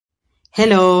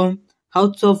Hello,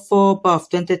 how to solve 4 power of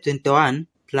 2021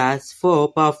 plus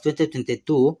 4 power of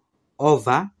 2022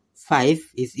 over 5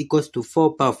 is equals to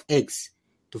 4 power of x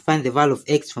to find the value of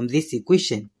x from this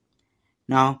equation.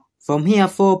 Now, from here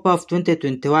 4 power of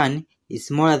 2021 is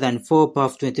smaller than 4 power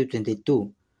of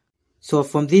 2022. So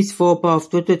from this 4 power of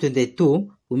 2022,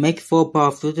 we make 4 power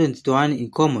of 2021 in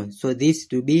common. So this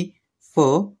will be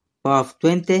 4 power of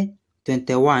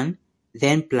 2021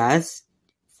 then plus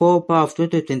 4 power of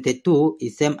 2022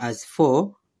 is same as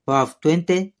 4 power of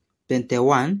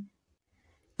 2021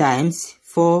 times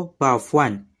 4 power of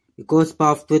 1, because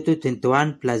power of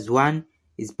 2021 plus 1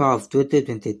 is power of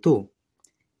 2022.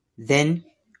 Then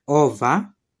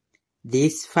over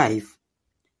this 5,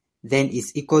 then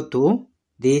is equal to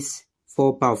this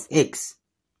 4 power of x.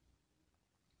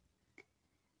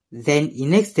 Then in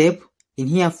next step, in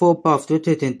here 4 power of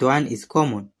 2021 is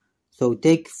common. So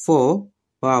take 4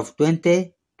 power of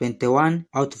 2021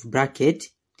 out of bracket,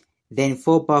 then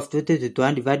 4 power of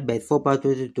 2021 divided by 4 power of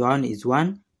 2021 is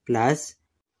 1 plus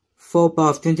 4 power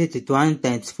of 2021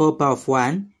 times 4 power of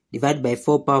 1 divided by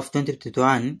 4 power of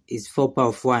 2021 is 4 power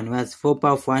of 1, whereas 4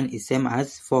 power of 1 is same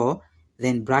as 4,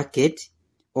 then bracket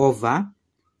over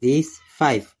this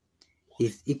 5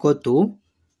 is equal to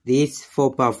this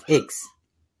 4 power of x.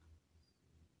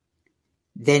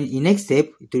 Then in next step,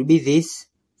 it will be this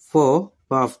 4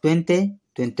 power of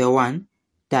 2021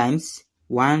 times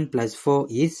 1 plus 4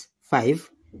 is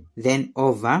 5, then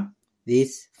over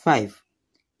this 5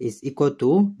 is equal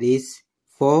to this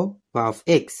 4 power of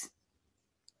x.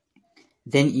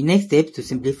 Then in next step, to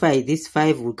simplify, this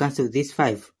 5 will cancel this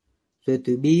 5. So it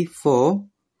will be 4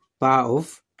 power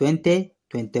of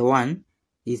 2021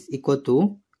 is equal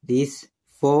to this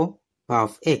 4 power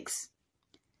of x.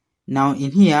 Now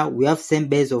in here, we have same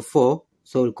base of 4,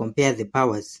 so we'll compare the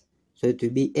powers. So it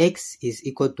will be x is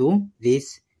equal to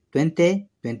this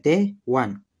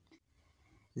 2021.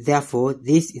 Therefore,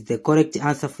 this is the correct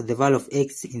answer for the value of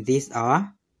x in this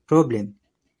our problem.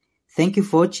 Thank you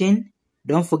for watching.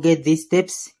 Don't forget these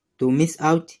steps to miss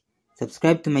out.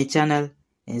 Subscribe to my channel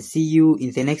and see you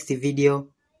in the next video.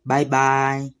 Bye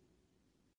bye.